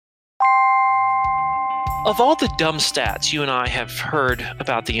Of all the dumb stats you and I have heard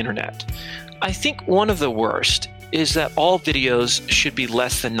about the internet, I think one of the worst is that all videos should be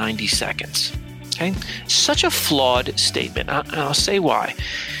less than 90 seconds. Okay? Such a flawed statement, and I'll say why.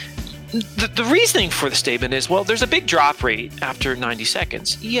 The reasoning for the statement is, well, there's a big drop rate after 90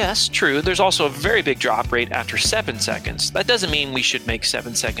 seconds. Yes, true. There's also a very big drop rate after 7 seconds. That doesn't mean we should make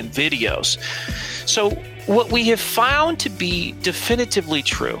 7-second videos. So what we have found to be definitively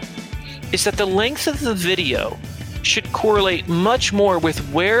true is that the length of the video should correlate much more with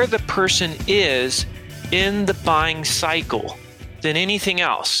where the person is in the buying cycle than anything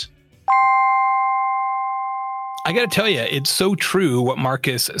else. I got to tell you, it's so true what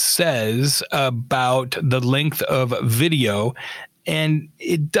Marcus says about the length of video, and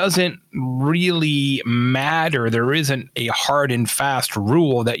it doesn't really matter. There isn't a hard and fast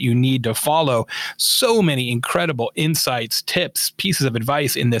rule that you need to follow. So many incredible insights, tips, pieces of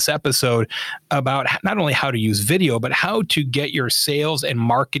advice in this episode about not only how to use video, but how to get your sales and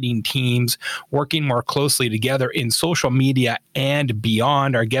marketing teams working more closely together in social media and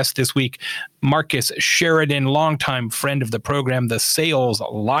beyond. Our guest this week, Marcus Sheridan, longtime friend of the program, the Sales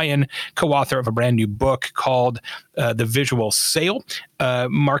Lion, co-author of a brand new book called The Visual Sale.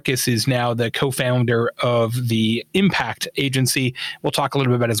 Marcus is now the co-founder of the Impact Agency. We'll talk a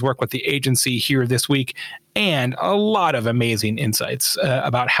little bit about his work with the agency here this week, and a lot of amazing insights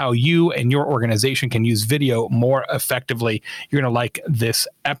about how you and your organization can use video more effectively. You're going to like this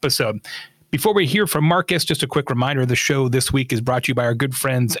episode. Before we hear from Marcus, just a quick reminder, the show this week is brought to you by our good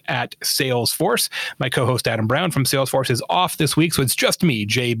friends at Salesforce. My co-host Adam Brown from Salesforce is off this week, so it's just me,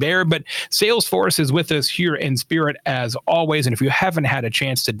 Jay Baer, but Salesforce is with us here in spirit as always, and if you haven't had a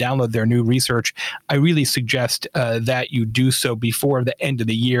chance to download their new research, I really suggest that you do so before the end of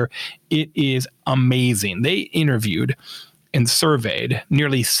the year. It is amazing. They interviewed and surveyed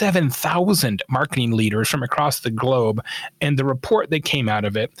nearly 7,000 marketing leaders from across the globe. And the report that came out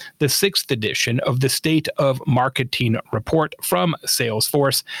of it, the 6th edition of the State of Marketing Report from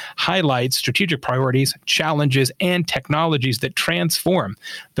Salesforce, highlights strategic priorities, challenges, and technologies that transform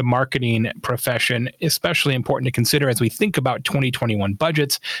the marketing profession, especially important to consider as we think about 2021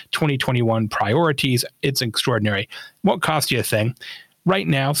 budgets, 2021 priorities. It's extraordinary. Won't cost you a thing. Right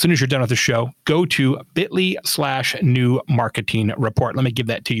now, as soon as you're done with the show, go to bit.ly/new marketing report. Let me give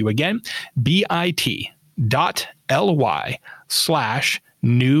that to you again. bit.ly/new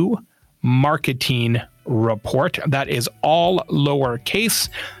marketing report. That is all lowercase.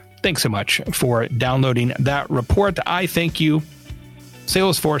 Thanks so much for downloading that report. I thank you.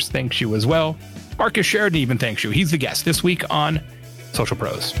 Salesforce thanks you as well. Marcus Sheridan even thanks you. He's the guest this week on Social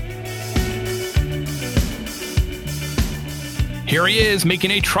Pros. Here he is, making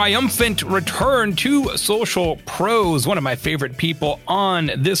a triumphant return to Social Pros, one of my favorite people on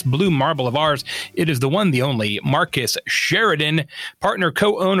this blue marble of ours. It is the one, the only, Marcus Sheridan, partner,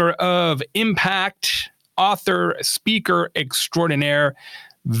 co-owner of Impact, author, speaker extraordinaire,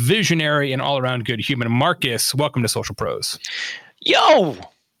 visionary, and all-around good human. Marcus, welcome to Social Pros. Yo!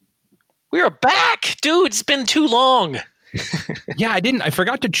 We're back! Dude, it's been too long. Yeah, I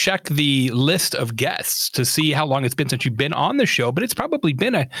forgot to check the list of guests to see how long it's been since you've been on the show, but it's probably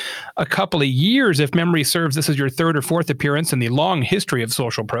been a couple of years. If memory serves, this is your 3rd or 4th appearance in the long history of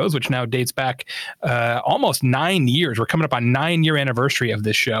Social Pros, which now dates back almost 9 years. We're coming up on 9-year anniversary of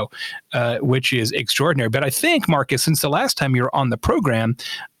this show, which is extraordinary. But I think, Marcus, since the last time you were on the program,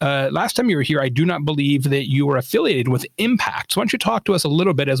 last time you were here, I do not believe that you were affiliated with Impact. So why don't you talk to us a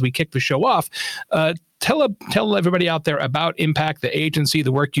little bit as we kick the show off? Tell everybody out there about Impact, the agency,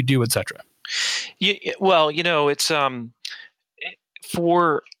 the work you do, etc. Well, it's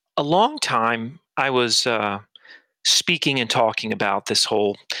for a long time I was speaking and talking about this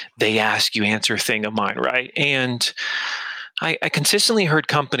whole they ask you answer thing of mine, right? And I consistently heard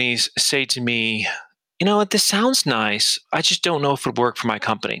companies say to me, you know what, this sounds nice. I just don't know if it would work for my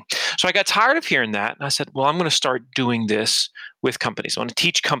company. So I got tired of hearing that. And I said, well, I'm going to start doing this with companies. I want to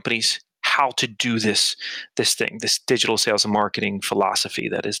teach companies how to do this thing, this digital sales and marketing philosophy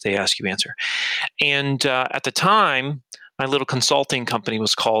that is they ask you answer. And at the time, my little consulting company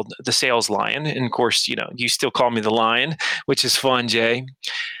was called the Sales Lion. And of course, you still call me the Lion, which is fun, Jay.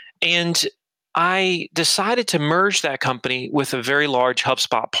 And I decided to merge that company with a very large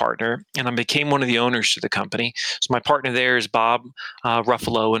HubSpot partner, and I became one of the owners to the company. So my partner there is Bob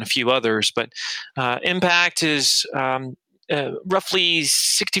Ruffalo and a few others. But Impact is roughly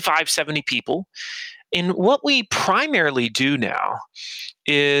 65, 70 people. And what we primarily do now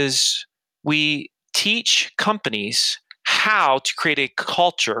is we teach companies how to create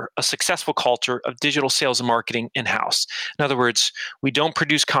a successful culture of digital sales and marketing in-house. In other words, we don't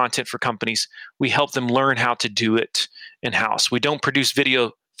produce content for companies. We help them learn how to do it in-house. We don't produce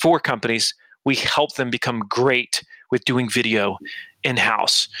video for companies. We help them become great with doing video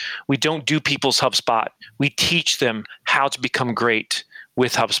in-house. We don't do people's HubSpot. We teach them how to become great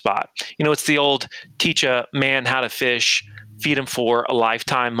with HubSpot. It's the old teach a man how to fish, feed him for a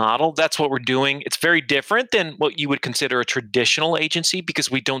lifetime model. That's what we're doing. It's very different than what you would consider a traditional agency because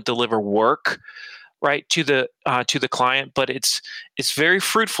we don't deliver work right to the client, but it's very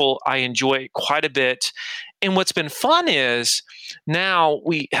fruitful. I enjoy it quite a bit. And what's been fun is now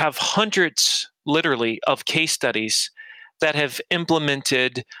we have hundreds, literally, of case studies that have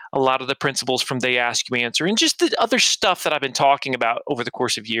implemented a lot of the principles from They Ask You Answer and just the other stuff that I've been talking about over the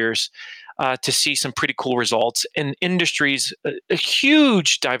course of years to see some pretty cool results in industries, a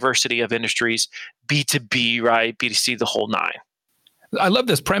huge diversity of industries, B2B, right? B2C, the whole nine. I love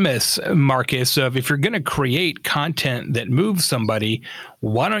this premise, Marcus, of if you're going to create content that moves somebody,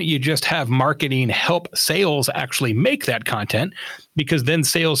 why don't you just have marketing help sales actually make that content? Because then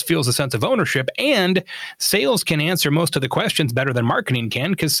sales feels a sense of ownership, and sales can answer most of the questions better than marketing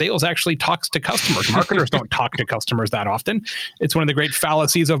can because sales actually talks to customers. Marketers don't talk to customers that often. It's one of the great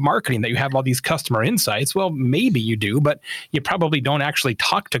fallacies of marketing that you have all these customer insights. Well, maybe you do, but you probably don't actually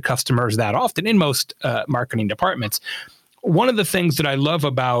talk to customers that often in most marketing departments. One of the things that I love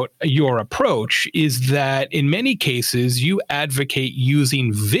about your approach is that in many cases, you advocate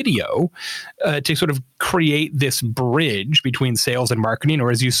using video to sort of create this bridge between sales and marketing, or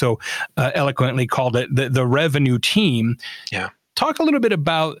as you so eloquently called it, the revenue team. Yeah. Talk a little bit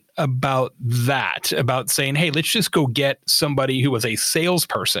about that, about saying, hey, let's just go get somebody who was a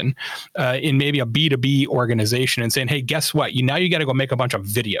salesperson in maybe a B2B organization and saying, hey, guess what? Now you got to go make a bunch of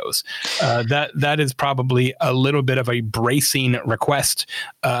videos. That is probably a little bit of a bracing request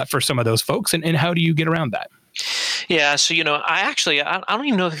for some of those folks. And how do you get around that? Yeah, so I don't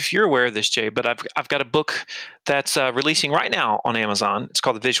even know if you're aware of this, Jay, but I've got a book that's releasing right now on Amazon. It's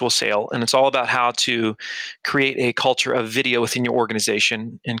called The Visual Sale, and it's all about how to create a culture of video within your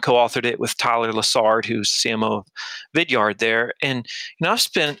organization. And co-authored it with Tyler Lassard, who's CMO of Vidyard there. And I've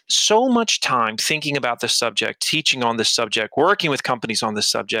spent so much time thinking about this subject, teaching on this subject, working with companies on this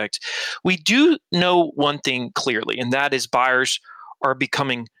subject. We do know one thing clearly, and that is buyers are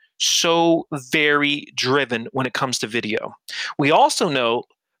becoming so very driven when it comes to video. We also know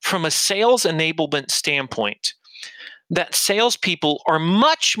from a sales enablement standpoint that salespeople are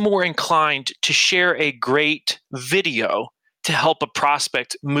much more inclined to share a great video to help a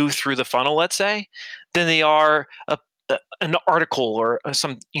prospect move through the funnel, let's say, than they are an article or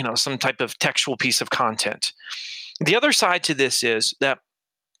some type of textual piece of content. The other side to this is that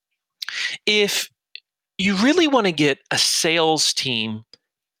if you really want to get a sales team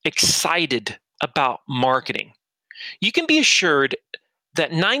excited about marketing, you can be assured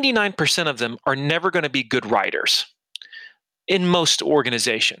that 99% of them are never going to be good writers in most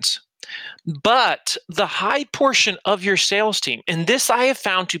organizations. But the high portion of your sales team, and this I have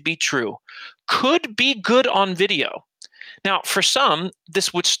found to be true, could be good on video. Now, for some,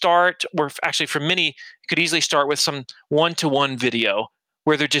 this would start, or actually for many, it could easily start with some one-to-one video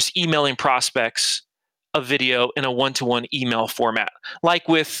where they're just emailing prospects a video in a one-to-one email format, like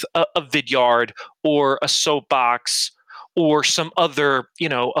with a Vidyard or a Soapbox or some other,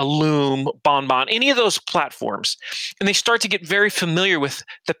 a Loom, Bonbon, any of those platforms. And they start to get very familiar with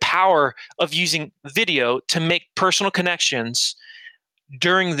the power of using video to make personal connections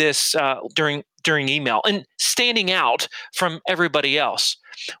during this, during email and standing out from everybody else.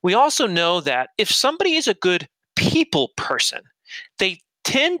 We also know that if somebody is a good people person, they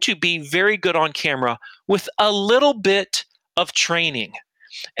tend to be very good on camera with a little bit of training.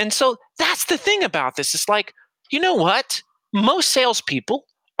 And so that's the thing about this. It's like, you know what? Most salespeople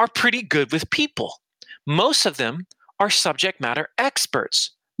are pretty good with people. Most of them are subject matter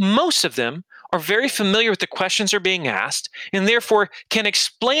experts. Most of them are very familiar with the questions they're being asked and therefore can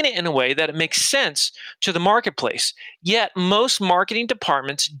explain it in a way that it makes sense to the marketplace. Yet most marketing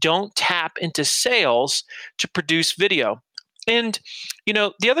departments don't tap into sales to produce video. And,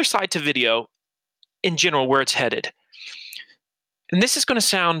 the other side to video in general, where it's headed, and this is going to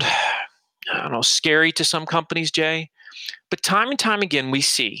sound, scary to some companies, Jay, but time and time again, we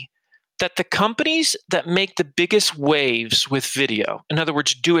see that the companies that make the biggest waves with video, in other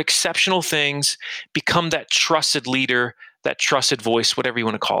words, do exceptional things, become that trusted leader, that trusted voice, whatever you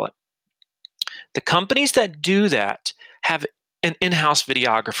want to call it. The companies that do that have an in-house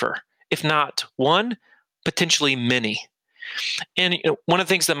videographer, if not one, potentially many. And one of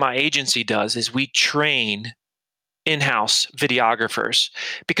the things that my agency does is we train in-house videographers,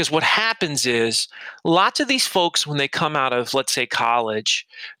 because what happens is lots of these folks, when they come out of, let's say, college,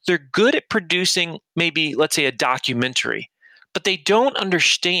 they're good at producing maybe, let's say, a documentary, but they don't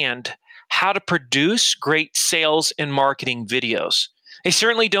understand how to produce great sales and marketing videos. They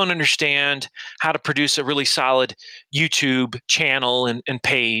certainly don't understand how to produce a really solid YouTube channel and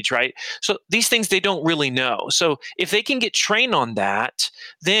page, right? So these things they don't really know. So if they can get trained on that,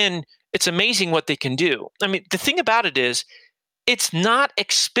 then it's amazing what they can do. I mean, the thing about it is, it's not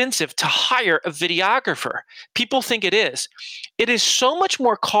expensive to hire a videographer. People think it is. It is so much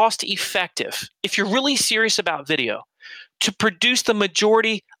more cost effective, if you're really serious about video, to produce the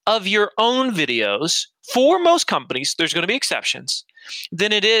majority of your own videos. For most companies, there's going to be exceptions,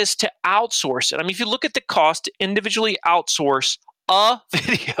 than it is to outsource it. I mean, if you look at the cost to individually outsource a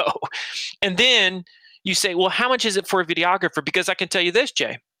video, and then you say, well, how much is it for a videographer? Because I can tell you this,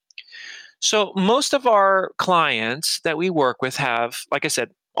 Jay. So most of our clients that we work with have, like I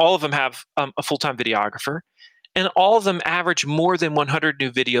said, all of them have a full-time videographer, and all of them average more than 100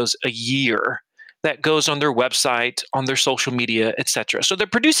 new videos a year that goes on their website, on their social media, etc. So they're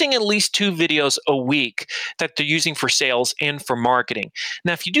producing at least 2 videos a week that they're using for sales and for marketing.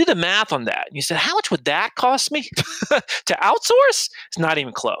 Now, if you do the math on that, and you said, how much would that cost me to outsource? It's not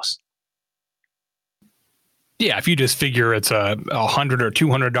even close. Yeah, if you just figure it's $100 or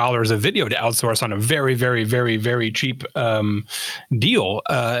 $200 a video to outsource on a very, very, very, very cheap deal,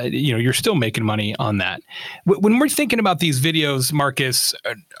 you're still making money on that. When we're thinking about these videos, Marcus,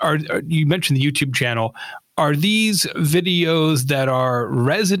 you mentioned the YouTube channel. Are these videos that are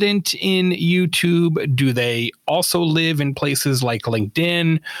resident in YouTube? Do they also live in places like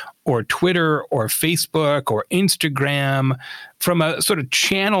LinkedIn or Twitter or Facebook or Instagram? From a sort of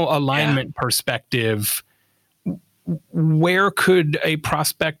channel alignment perspective, where could a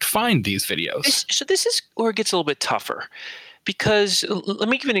prospect find these videos? So this is where it gets a little bit tougher, because let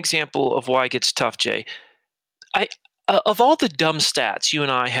me give you an example of why it gets tough, Jay. Of all the dumb stats you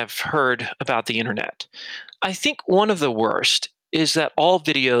and I have heard about the internet, I think one of the worst is that all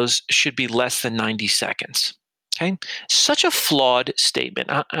videos should be less than 90 seconds. Okay, such a flawed statement,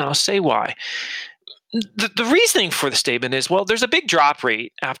 and I'll say why. The reasoning for the statement is, well, there's a big drop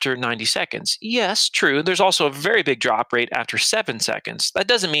rate after 90 seconds. Yes, true. There's also a very big drop rate after 7 seconds. That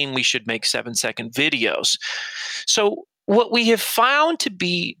doesn't mean we should make 7-second videos. So what we have found to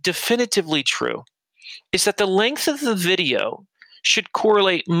be definitively true is that the length of the video should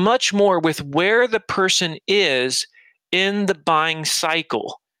correlate much more with where the person is in the buying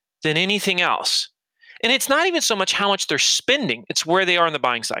cycle than anything else. And it's not even so much how much they're spending, it's where they are in the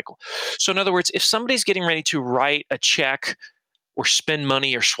buying cycle. So in other words, if somebody's getting ready to write a check or spend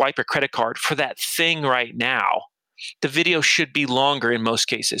money or swipe a credit card for that thing right now, the video should be longer in most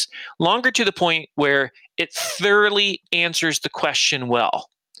cases. Longer to the point where it thoroughly answers the question well.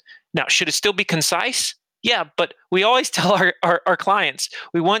 Now, should it still be concise? Yeah, but we always tell our clients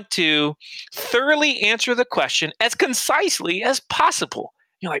we want to thoroughly answer the question as concisely as possible.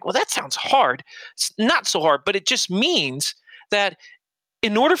 You're like, well, that sounds hard. It's not so hard, but it just means that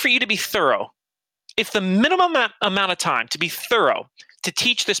in order for you to be thorough, if the minimum amount of time to be thorough to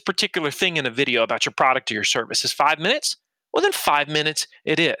teach this particular thing in a video about your product or your service is 5 minutes, well, then 5 minutes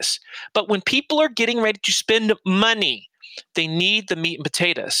it is. But when people are getting ready to spend money, they need the meat and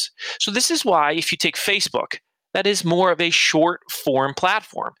potatoes. So this is why if you take Facebook, that is more of a short form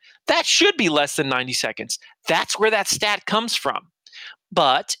platform. That should be less than 90 seconds. That's where that stat comes from.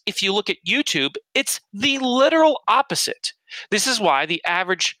 But if you look at YouTube, it's the literal opposite. This is why the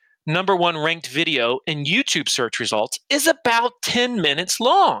average #1 ranked video in YouTube search results is about 10 minutes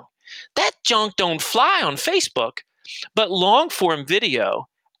long. That junk don't fly on Facebook, but long form video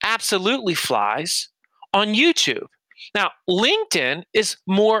absolutely flies on YouTube. Now, LinkedIn is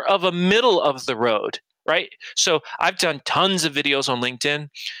more of a middle of the road, right? So I've done tons of videos on LinkedIn.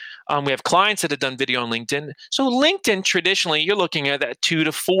 We have clients that have done video on LinkedIn. So LinkedIn, traditionally, you're looking at that 2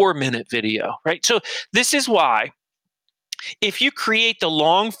 to 4 minute video, right? So this is why if you create the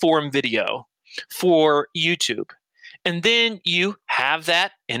long form video for YouTube, and then you have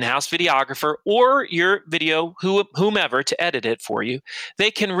that in-house videographer or your video, whomever, to edit it for you,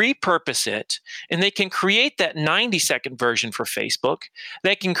 they can repurpose it and they can create that 90-second version for Facebook.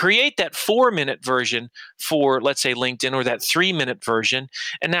 They can create that 4-minute version for, let's say, LinkedIn, or that 3-minute version.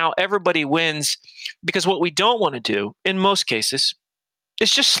 And now everybody wins, because what we don't want to do in most cases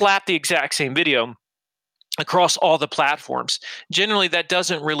is just slap the exact same video across all the platforms. Generally, that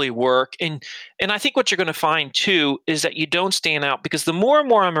doesn't really work. And I think what you're going to find too is that you don't stand out, because the more and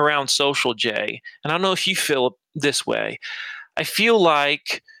more I'm around social, Jay, and I don't know if you feel this way, I feel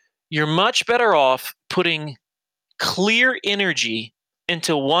like you're much better off putting clear energy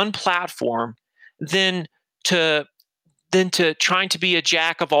into one platform than to trying to be a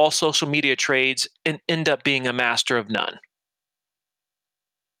jack of all social media trades and end up being a master of none.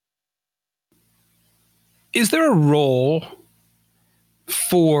 Is there a role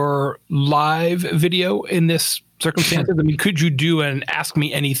for live video in this circumstances? I mean, could you do an Ask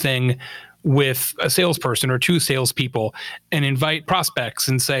Me Anything with a salesperson or two salespeople and invite prospects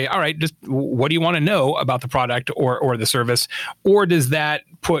and say, all right, just what do you want to know about the product or the service? Or does that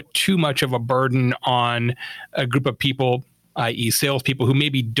put too much of a burden on a group of people, i.e. salespeople, who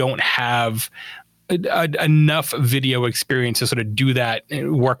maybe don't have enough video experience to sort of do that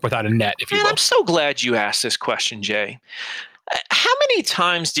and work without a net, if you will? I'm so glad you asked this question, Jay. How many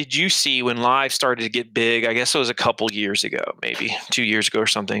times did you see when live started to get big? I guess it was a couple years ago, maybe 2 years ago or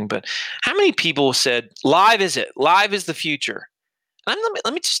something. But how many people said, live is it? Live is the future. And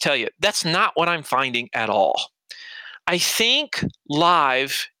let me just tell you, that's not what I'm finding at all. I think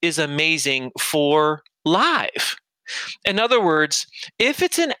live is amazing for live. In other words, if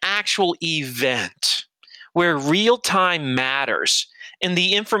it's an actual event where real time matters and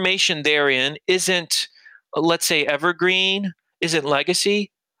the information therein isn't, let's say, evergreen, isn't legacy,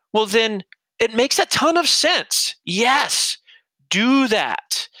 well, then it makes a ton of sense. Yes, do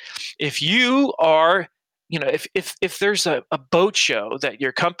that. If you are, if there's a boat show that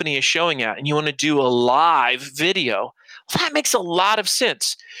your company is showing at and you want to do a live video, that makes a lot of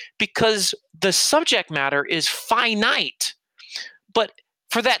sense because the subject matter is finite. But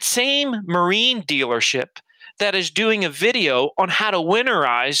for that same marine dealership that is doing a video on how to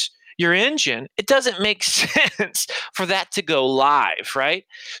winterize your engine, it doesn't make sense for that to go live, right?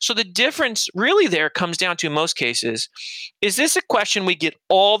 So the difference really there comes down to, in most cases, is this a question we get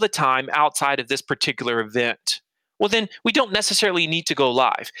all the time outside of this particular event? Well, then we don't necessarily need to go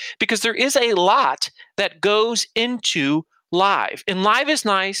live because there is a lot that goes into live. And live is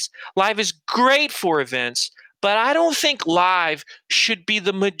nice. Live is great for events, but I don't think live should be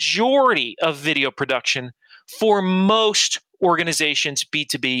the majority of video production for most organizations,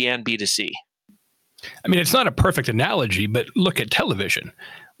 B2B and B2C. I mean, it's not a perfect analogy, but look at television.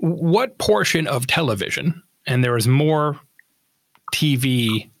 What portion of television, and there is more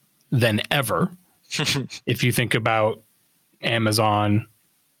TV than ever, if you think about Amazon,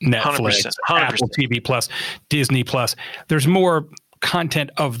 Netflix, 100%. Apple TV Plus, Disney Plus, there's more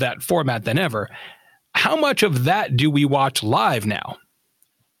content of that format than ever. How much of that do we watch live now?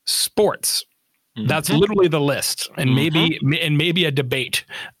 Sports. That's literally the list, and maybe a debate.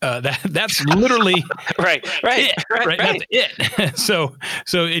 That's literally right. That's it. So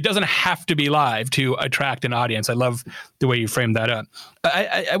it doesn't have to be live to attract an audience. I love the way you framed that up.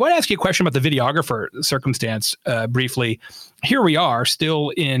 I want to ask you a question about the videographer circumstance briefly. Here we are,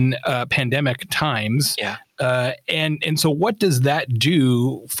 still in pandemic times. Yeah. And so what does that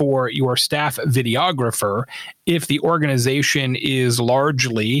do for your staff videographer if the organization is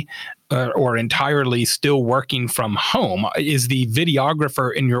largely or entirely still working from home? Is the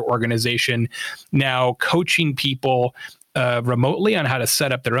videographer in your organization now coaching people remotely on how to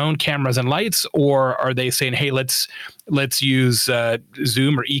set up their own cameras and lights, or are they saying, hey, let's use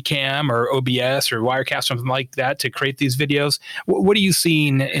Zoom or Ecamm or OBS or Wirecast, something like that, to create these videos? What are you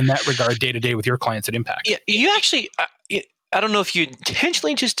seeing in that regard day to day with your clients at Impact? Yeah, you actually, I don't know if you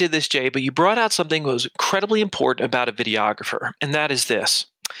intentionally just did this, Jay, but you brought out something that was incredibly important about a videographer, and that is this.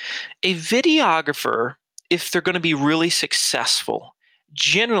 A videographer, if they're going to be really successful,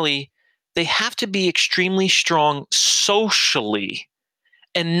 generally they have to be extremely strong socially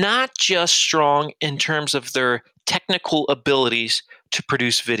and not just strong in terms of their technical abilities to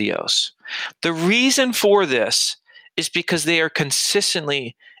produce videos. The reason for this is because they are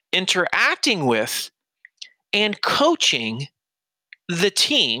consistently interacting with and coaching the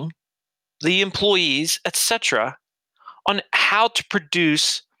team, the employees, etc., on how to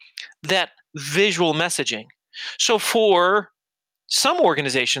produce that visual messaging. So for some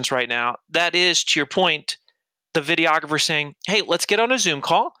organizations right now, that is, to your point, the videographer saying, hey, let's get on a Zoom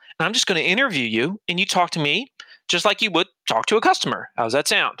call, and I'm just going to interview you, and you talk to me just like you would talk to a customer. How's that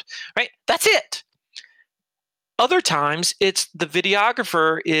sound? Right? That's it. Other times, it's the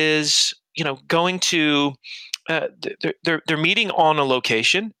videographer is, going to they're meeting on a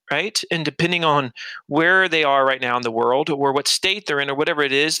location, right? And depending on where they are right now in the world, or what state they're in, or whatever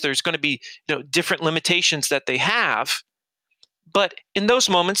it is, there's going to be different limitations that they have. But in those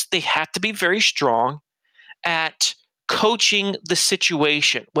moments, they have to be very strong at coaching the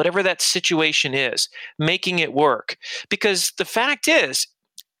situation, whatever that situation is, making it work. Because the fact is,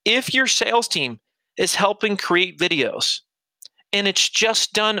 if your sales team is helping create videos and it's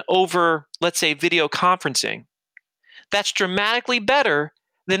just done over, let's say, video conferencing, That's dramatically better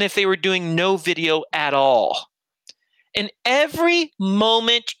than if they were doing no video at all. And every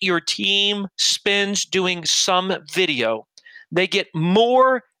moment your team spends doing some video, they get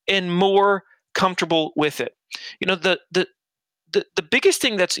more and more comfortable with it. You know, the biggest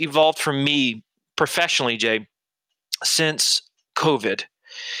thing that's evolved for me professionally, Jay, since COVID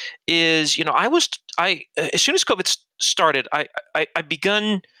is, you know, I as soon as COVID started, I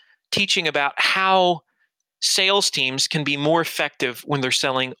begun teaching about how sales teams can be more effective when they're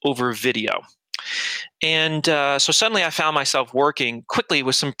selling over video. And so suddenly I found myself working quickly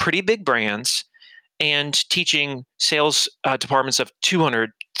with some pretty big brands and teaching sales departments of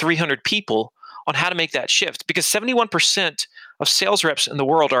 200, 300 people on how to make that shift, because 71% of sales reps in the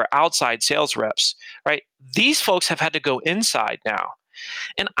world are outside sales reps, right? These folks have had to go inside now.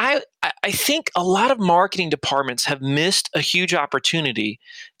 And I think a lot of marketing departments have missed a huge opportunity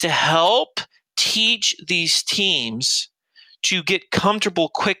to help teach these teams to get comfortable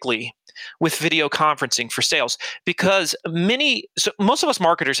quickly with video conferencing for sales, because most of us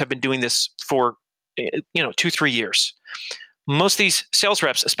marketers have been doing this for 2-3 years. Most of these sales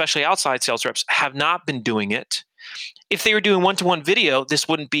reps, especially outside sales reps, have not been doing it. If they were doing one-to-one video, this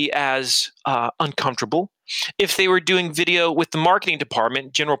wouldn't be as uncomfortable. If they were doing video with the marketing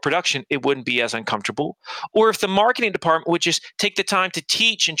department, general production, it wouldn't be as uncomfortable. Or if the marketing department would just take the time to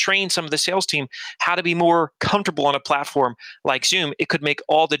teach and train some of the sales team how to be more comfortable on a platform like Zoom, it could make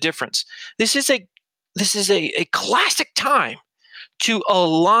all the difference. This is a classic time to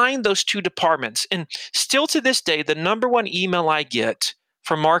align those two departments. And still to this day, the number one email I get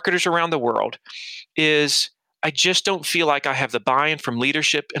from marketers around the world is, I just don't feel like I have the buy-in from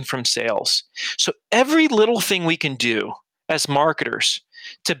leadership and from sales. So every little thing we can do as marketers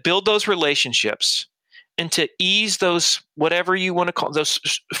to build those relationships and to ease those, whatever you want to call those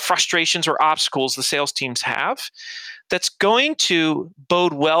frustrations or obstacles the sales teams have, that's going to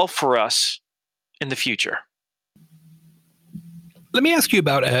bode well for us in the future. Let me ask you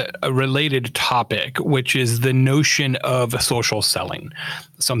about a related topic, which is the notion of social selling,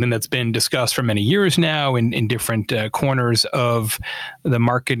 something that's been discussed for many years now in different corners of the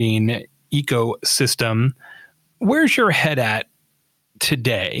marketing ecosystem. Where's your head at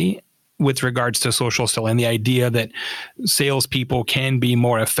today with regards to social selling, the idea that salespeople can be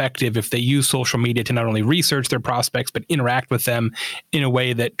more effective if they use social media to not only research their prospects, but interact with them in a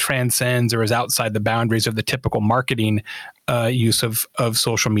way that transcends or is outside the boundaries of the typical marketing use of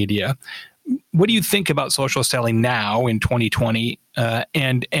social media? What do you think about social selling now in 2020,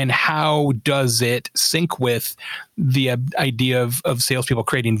 and how does it sync with the idea of salespeople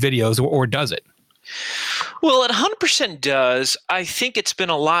creating videos, or does it? Well, it 100% does. I think it's been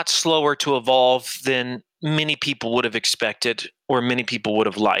a lot slower to evolve than many people would have expected or many people would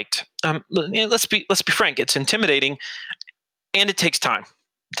have liked. Let's be frank. It's intimidating, and it takes time.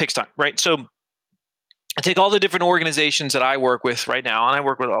 It takes time, right? So I take all the different organizations that I work with right now, and I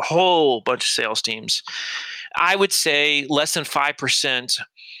work with a whole bunch of sales teams. I would say less than 5%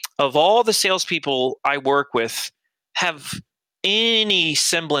 of all the salespeople I work with have any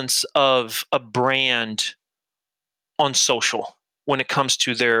semblance of a brand on social when it comes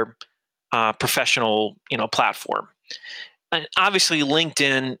to their professional, platform. And obviously,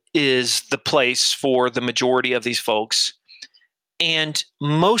 LinkedIn is the place for the majority of these folks, and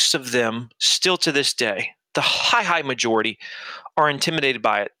most of them, still to this day, the high majority, are intimidated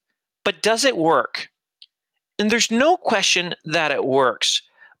by it. But does it work? And there's no question that it works.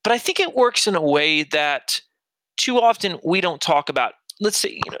 But I think it works in a way that too often we don't talk about. Let's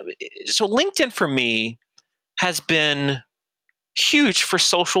say, so LinkedIn for me has been huge for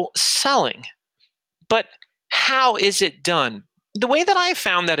social selling. But how is it done? The way that I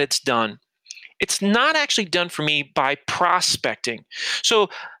found that it's done, it's not actually done for me by prospecting.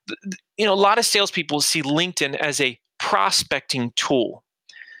 So, a lot of salespeople see LinkedIn as a prospecting tool.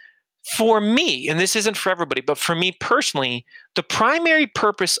 For me, and this isn't for everybody, but for me personally, the primary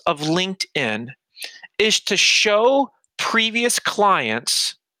purpose of LinkedIn is to show previous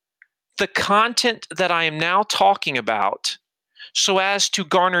clients the content that I am now talking about, so as to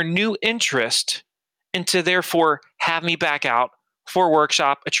garner new interest and to therefore have me back out for a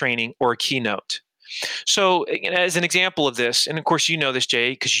workshop, a training, or a keynote. So as an example of this, and of course you know this,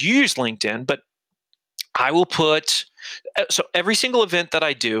 Jay, because you use LinkedIn, but I will so every single event that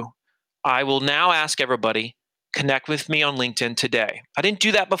I do, I will now ask everybody, connect with me on LinkedIn today. I didn't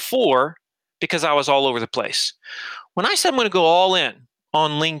do that before because I was all over the place. When I said I'm going to go all in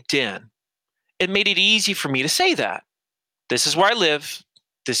on LinkedIn, it made it easy for me to say that. This is where I live.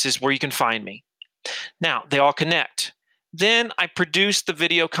 This is where you can find me. Now, they all connect. Then I produce the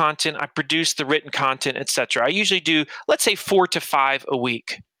video content, I produce the written content, etc. I usually do, let's say, 4 to 5 a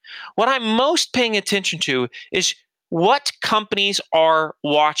week. What I'm most paying attention to is what companies are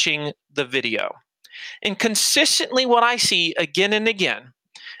watching the video. And consistently, what I see again and again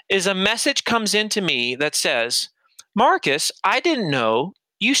is a message comes into me that says, Marcus, I didn't know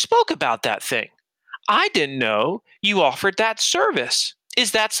you spoke about that thing. I didn't know you offered that service.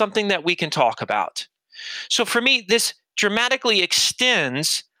 Is that something that we can talk about? So for me, this dramatically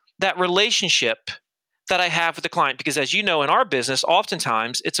extends that relationship that I have with the client, because as you know, in our business,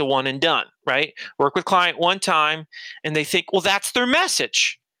 oftentimes it's a one and done, right? Work with client one time and they think, well, that's their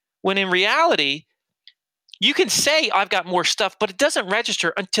message. When in reality, you can say, I've got more stuff, but it doesn't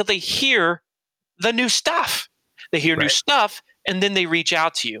register until they hear the new stuff. They hear new stuff and then they reach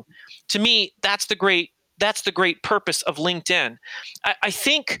out to you. To me, that's the great purpose of LinkedIn. I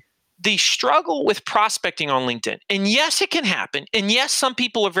think the struggle with prospecting on LinkedIn, and yes, it can happen, and yes, some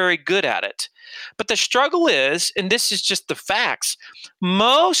people are very good at it, but the struggle is, and this is just the facts,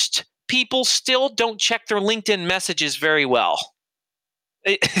 most people still don't check their LinkedIn messages very well.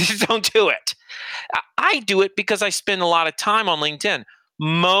 They don't do it. I do it because I spend a lot of time on LinkedIn.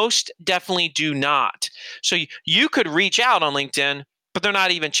 Most definitely do not. So you could reach out on LinkedIn, but they're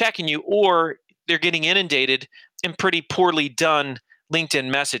not even checking you, or they're getting inundated in pretty poorly done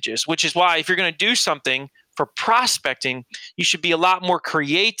LinkedIn messages, which is why if you're going to do something for prospecting, you should be a lot more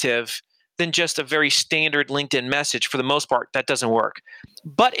creative than just a very standard LinkedIn message. For the most part, that doesn't work.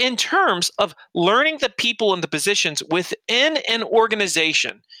 But in terms of learning the people and the positions within an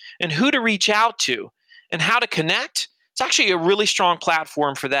organization and who to reach out to and how to connect, it's actually a really strong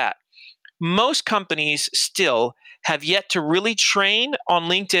platform for that. Most companies still have yet to really train on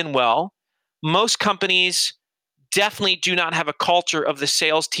LinkedIn well. Most companies definitely do not have a culture of the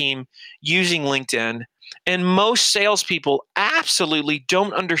sales team using LinkedIn. And most salespeople absolutely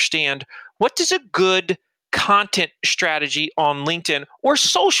don't understand what does a good content strategy on LinkedIn, or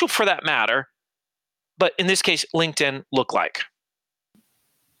social for that matter, but in this case, LinkedIn, look like.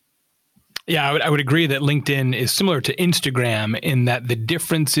 Yeah, I would agree that LinkedIn is similar to Instagram in that the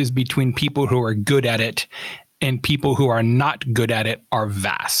differences between people who are good at it and people who are not good at it are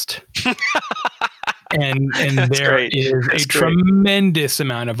vast. And there is a tremendous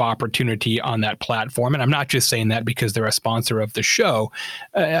amount of opportunity on that platform. And I'm not just saying that because they're a sponsor of the show.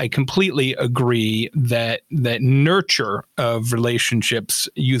 I completely agree that nurture of relationships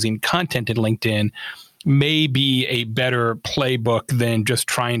using content in LinkedIn may be a better playbook than just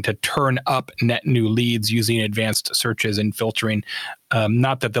trying to turn up net new leads using advanced searches and filtering.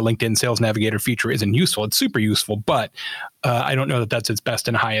 Not that the LinkedIn Sales Navigator feature isn't useful. It's super useful, but I don't know that that's its best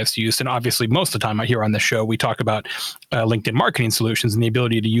and highest use. And obviously, most of the time here on the show, we talk about LinkedIn marketing solutions and the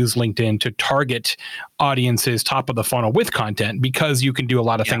ability to use LinkedIn to target audiences top of the funnel with content, because you can do a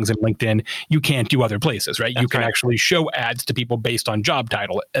lot of things in LinkedIn you can't do other places, right? You can actually show ads to people based on job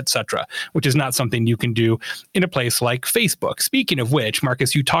title, et cetera, which is not something you can do in a place like Facebook. Speaking of which,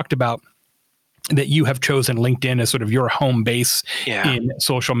 Marcus, you talked about that you have chosen LinkedIn as sort of your home base in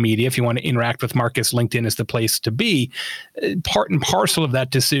social media. If you want to interact with Marcus, LinkedIn is the place to be. Part and parcel of that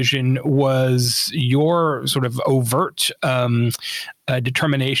decision was your sort of overt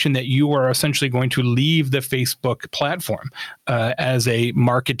determination that you are essentially going to leave the Facebook platform as a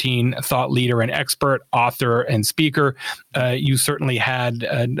marketing thought leader and expert, author, and speaker. You certainly had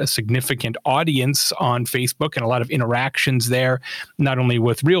a significant audience on Facebook and a lot of interactions there, not only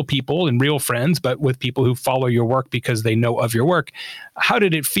with real people and real friends, but with people who follow your work because they know of your work. How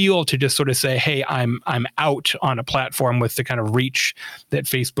did it feel to just sort of say, hey, I'm out on a platform with the kind of reach that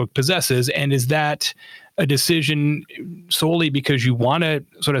Facebook possesses? And is that a decision solely because you want to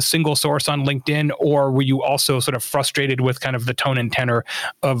sort of single source on LinkedIn, or were you also sort of frustrated with kind of the tone and tenor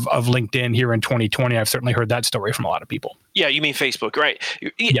of LinkedIn here in 2020? I've certainly heard that story from a lot of people. Yeah, you mean Facebook, right?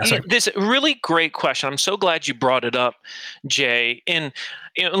 Yes, this really great question. I'm so glad you brought it up, Jay. And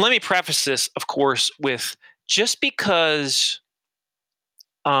let me preface this, of course, with just because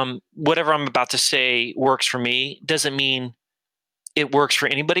whatever I'm about to say works for me doesn't mean it works for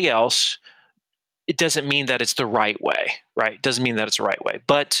anybody else. It doesn't mean that it's the right way, right? It doesn't mean that it's the right way.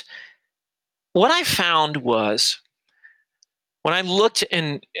 But what I found was when I looked,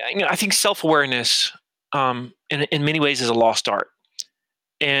 and I think self-awareness in many ways is a lost art.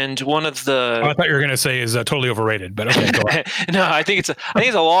 And one of the I thought you were going to say is totally overrated, but okay, go on. No, I think it's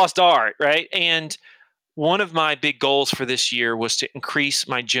a lost art, right? And one of my big goals for this year was to increase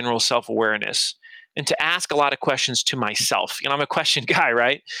my general self-awareness and to ask a lot of questions to myself. I'm a question guy,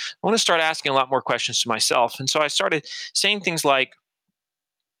 right? I want to start asking a lot more questions to myself. And so I started saying things like,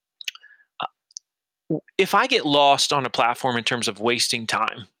 if I get lost on a platform in terms of wasting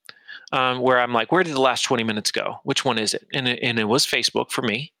time, where I'm like, where did the last 20 minutes go? Which one is it? And it was Facebook for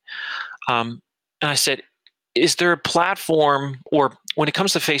me. And I said, is there a platform, or when it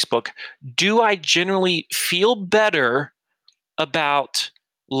comes to Facebook, do I generally feel better about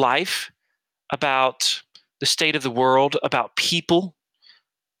life, about the state of the world, about people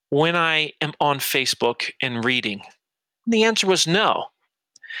when I am on Facebook and reading? And the answer was no.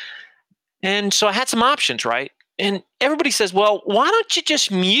 And so I had some options, right? And everybody says, well, why don't you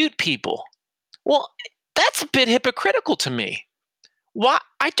just mute people? Well, that's a bit hypocritical to me. Why?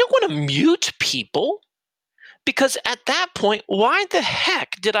 I don't want to mute people, because at that point, why the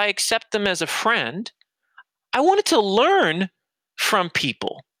heck did I accept them as a friend? I wanted to learn from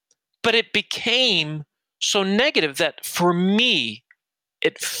people, but it became so negative that for me,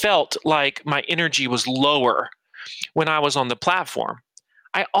 it felt like my energy was lower when I was on the platform.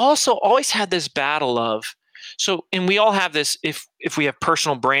 I also always had this battle of, and we all have this, if we have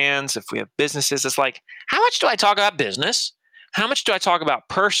personal brands, if we have businesses, it's like, how much do I talk about business? How much do I talk about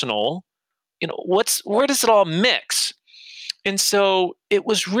personal? Where does it all mix? And so it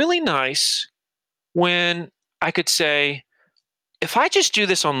was really nice when I could say, if I just do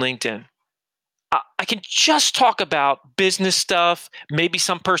this on LinkedIn, I can just talk about business stuff, maybe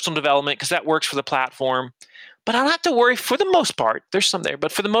some personal development, because that works for the platform. But I don't have to worry, for the most part, there's some there,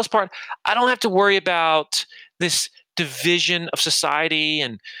 but for the most part, I don't have to worry about this division of society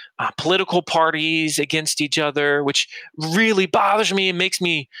and political parties against each other, which really bothers me and makes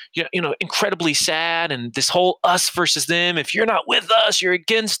me incredibly sad. And this whole us versus them, if you're not with us, you're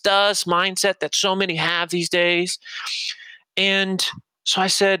against us mindset that so many have these days. And so I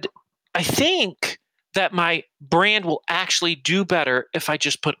said, I think that my brand will actually do better if I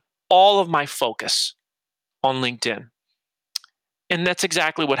just put all of my focus on LinkedIn. And that's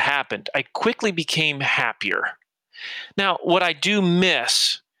exactly what happened. I quickly became happier. Now, what I do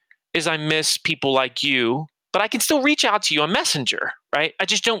miss is I miss people like you, but I can still reach out to you on Messenger, right? I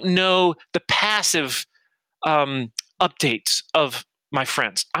just don't know the passive updates of my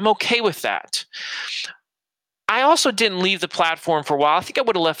friends. I'm okay with that. I also didn't leave the platform for a while. I think I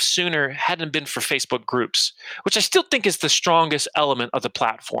would have left sooner hadn't it been for Facebook groups, which I still think is the strongest element of the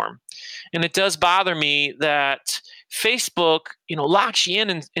platform. And it does bother me that Facebook, locks you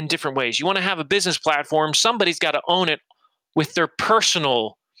in different ways. You want to have a business platform, somebody's got to own it with their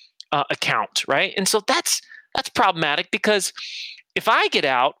personal account, right? And so that's problematic, because if I get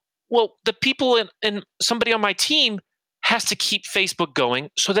out, well, the people and somebody on my team has to keep Facebook going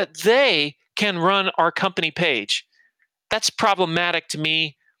so that they can run our company page. That's problematic to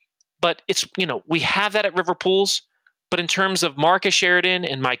me, but it's, we have that at River Pools, but in terms of Marcus Sheridan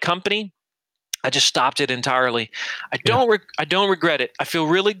and my company, I just stopped it entirely. I don't regret it. I feel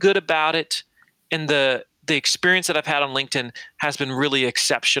really good about it. And the experience that I've had on LinkedIn has been really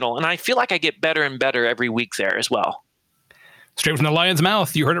exceptional. And I feel like I get better and better every week there as well. Straight from the lion's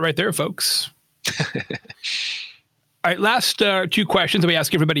mouth. You heard it right there, folks. All right, last two questions that we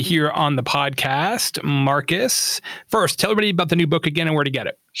ask everybody here on the podcast. Marcus, first, tell everybody about the new book again and where to get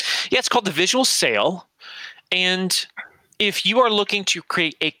it. Yeah, it's called The Visual Sale. And if you are looking to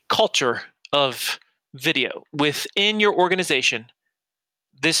create a culture of video within your organization,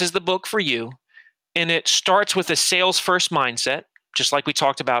 this is the book for you. And it starts with a sales first mindset, just like we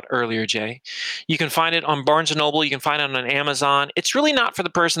talked about earlier, Jay. You can find it on Barnes & Noble. You can find it on Amazon. It's really not for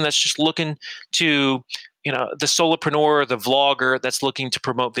the person that's just looking to, the solopreneur or the vlogger that's looking to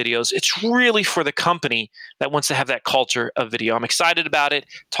promote videos. It's really for the company that wants to have that culture of video. I'm excited about it.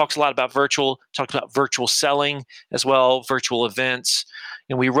 Talks a lot about talked about virtual selling as well, virtual events.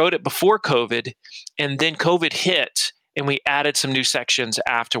 And we wrote it before COVID, and then COVID hit, and we added some new sections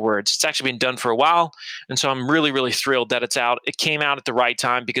afterwards. It's actually been done for a while, and so I'm really, really thrilled that it's out. It came out at the right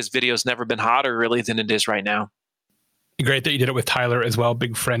time because video's never been hotter, really, than it is right now. Great that you did it with Tyler as well.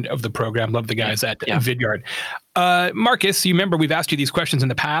 Big friend of the program. Love the guys at Vidyard. Marcus, you remember we've asked you these questions in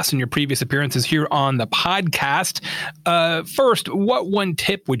the past in your previous appearances here on the podcast. First, what one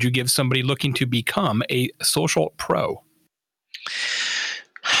tip would you give somebody looking to become a social pro?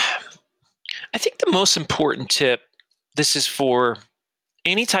 I think the most important tip, this is for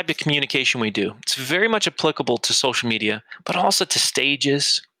any type of communication we do. It's very much applicable to social media, but also to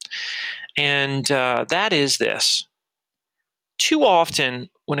stages. And that is this. Too often,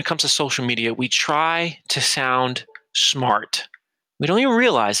 when it comes to social media, we try to sound smart. We don't even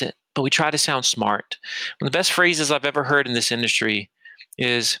realize it, but we try to sound smart. One of the best phrases I've ever heard in this industry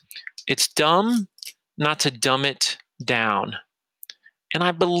is, it's dumb not to dumb it down. And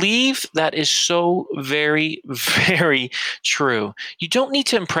I believe that is so very, very true. You don't need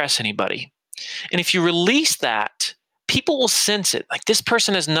to impress anybody. And if you release that, people will sense it. Like, this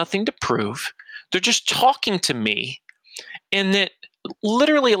person has nothing to prove. They're just talking to me. And that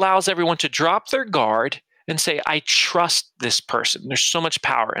literally allows everyone to drop their guard and say, I trust this person. There's so much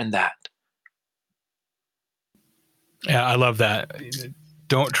power in that. Yeah, I love that.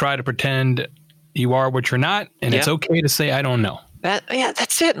 Don't try to pretend you are what you're not, and it's okay to say, I don't know.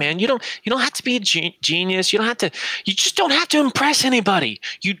 That's it, man. You don't have to be a genius. You just don't have to impress anybody.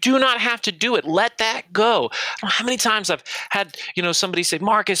 You do not have to do it. Let that go. I don't know how many times I've had, somebody say,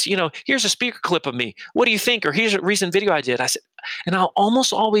 Marcus, here's a speaker clip of me. What do you think? Or here's a recent video I did. I said, and I'll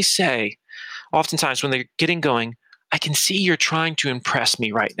almost always say, oftentimes when they're getting going, I can see you're trying to impress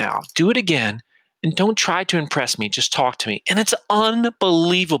me right now. Do it again. And don't try to impress me. Just talk to me. And it's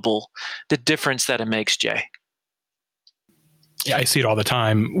unbelievable the difference that it makes, Jay. Yeah, I see it all the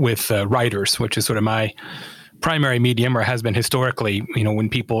time with writers, which is sort of my primary medium, or has been historically. When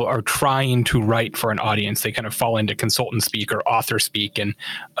people are trying to write for an audience, they kind of fall into consultant speak or author speak, and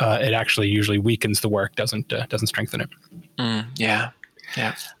it actually usually weakens the work, doesn't strengthen it. Yeah.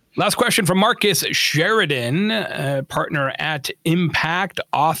 Last question from Marcus Sheridan, partner at Impact,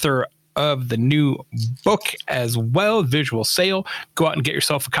 author of the new book as well, Visual Sale. Go out and get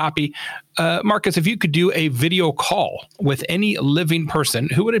yourself a copy. Marcus, if you could do a video call with any living person,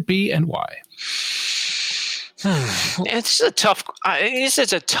 who would it be and why? It's a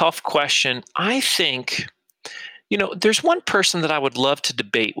tough question. I think, there's one person that I would love to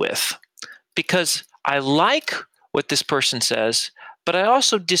debate with, because I like what this person says, but I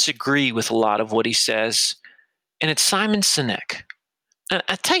also disagree with a lot of what he says. And it's Simon Sinek. And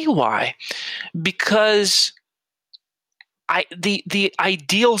I'll tell you why. Because the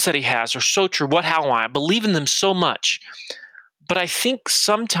ideals that he has are so true. I believe in them so much. But I think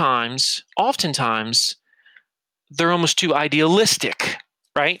oftentimes, they're almost too idealistic,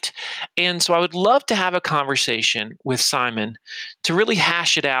 right? And so I would love to have a conversation with Simon to really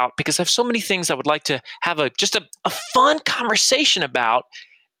hash it out, because I have so many things I would like to have a fun conversation about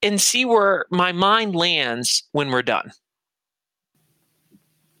and see where my mind lands when we're done.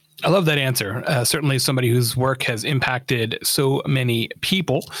 I love that answer. Certainly somebody whose work has impacted so many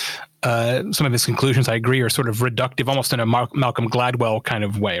people. Some of his conclusions, I agree, are sort of reductive, almost in a Malcolm Gladwell kind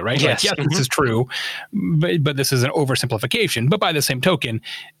of way, right? Yes. Like, yes, this is true, but this is an oversimplification. But by the same token,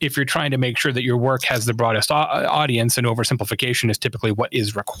 if you're trying to make sure that your work has the broadest audience, an oversimplification is typically what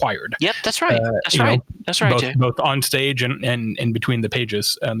is required. Yep, that's right. That's right, Jay. Both on stage and between the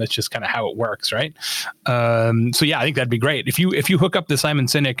pages. That's just kind of how it works, right? So yeah, I think that'd be great. If you hook up the Simon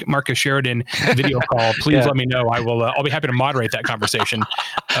Sinek, Marcus Sheridan video call, please let me know. I'll be happy to moderate that conversation.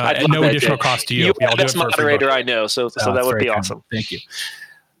 No additional cost to you. You're the best moderator I know, so that would be awesome. Thank you.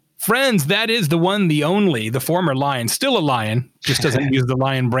 Friends, that is the one, the only, the former Lion, still a Lion, just doesn't use the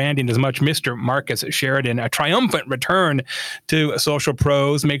Lion branding as much, Mr. Marcus Sheridan. A triumphant return to Social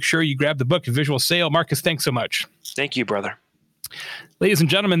Pros. Make sure you grab the book, Visual Sale. Marcus, thanks so much. Thank you, brother. Ladies and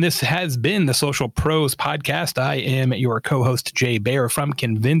gentlemen, this has been the Social Pros Podcast. I am your co-host, Jay Baer from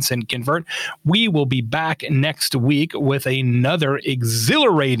Convince and Convert. We will be back next week with another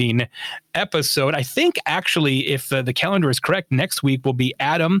exhilarating episode. I think, actually, if the calendar is correct, next week will be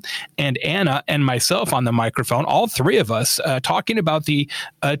Adam and Anna and myself on the microphone, all three of us, talking about the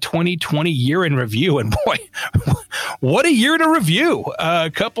 2020 year in review. And boy, what a year to review. A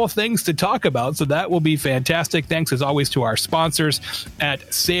couple of things to talk about, so that will be fantastic. Thanks, as always, to our sponsors at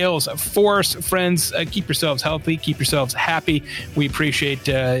Salesforce. Friends, keep yourselves healthy, keep yourselves happy. We appreciate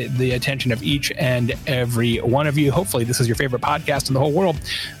the attention of each and every one of you. Hopefully this is your favorite podcast in the whole world.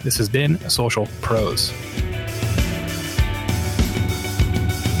 This has been Social Pros.